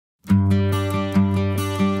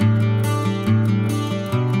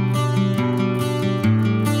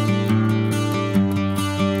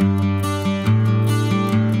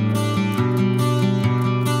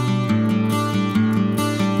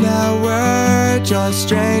just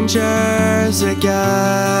strangers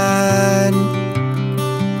again.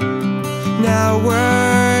 Now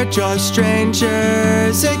we're just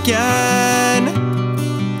strangers again.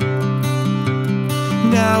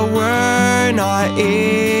 Now we're not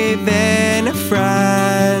even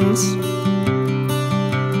friends.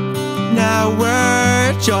 Now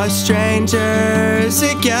we're just strangers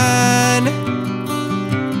again.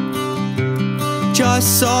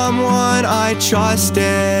 Just someone I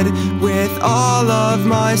trusted with all of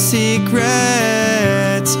my secrets.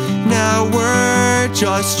 Now we're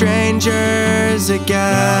just strangers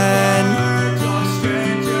again.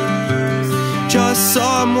 Just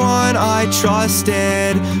someone I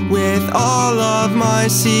trusted with all of my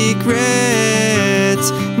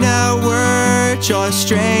secrets. Now we're just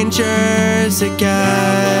strangers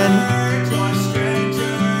again.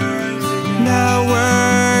 Now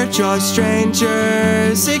we're just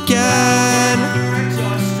strangers again.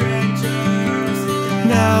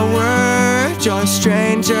 Now we're just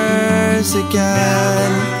strangers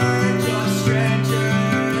again.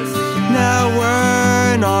 Now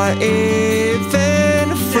we're not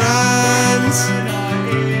even friends.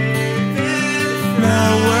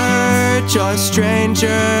 Now we're just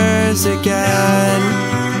strangers again.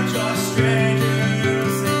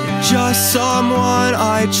 Just someone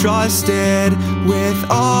I trusted with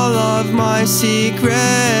all of my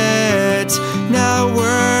secrets. Now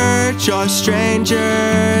we're just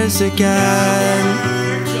strangers again.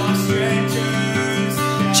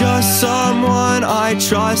 Just someone I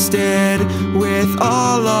trusted with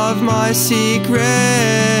all of my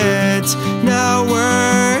secrets. Now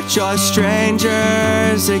we're just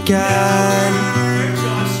strangers again.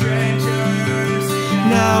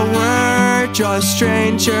 Now we're just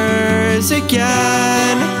strangers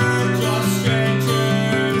again.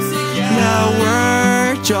 Now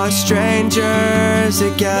we're just strangers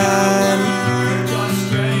again.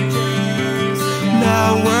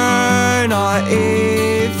 Now we're not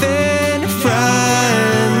even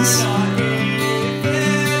friends.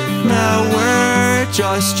 Now we're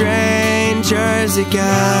just strangers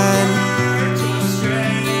again.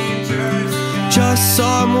 Just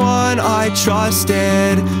someone I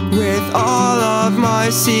trusted with all of my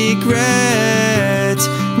secrets.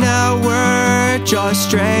 Now we're just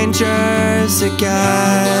strangers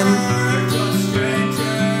again.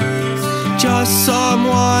 Just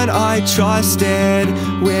someone I trusted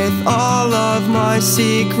with all of my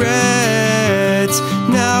secrets.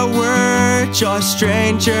 Now we're just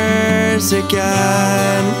strangers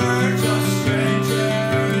again.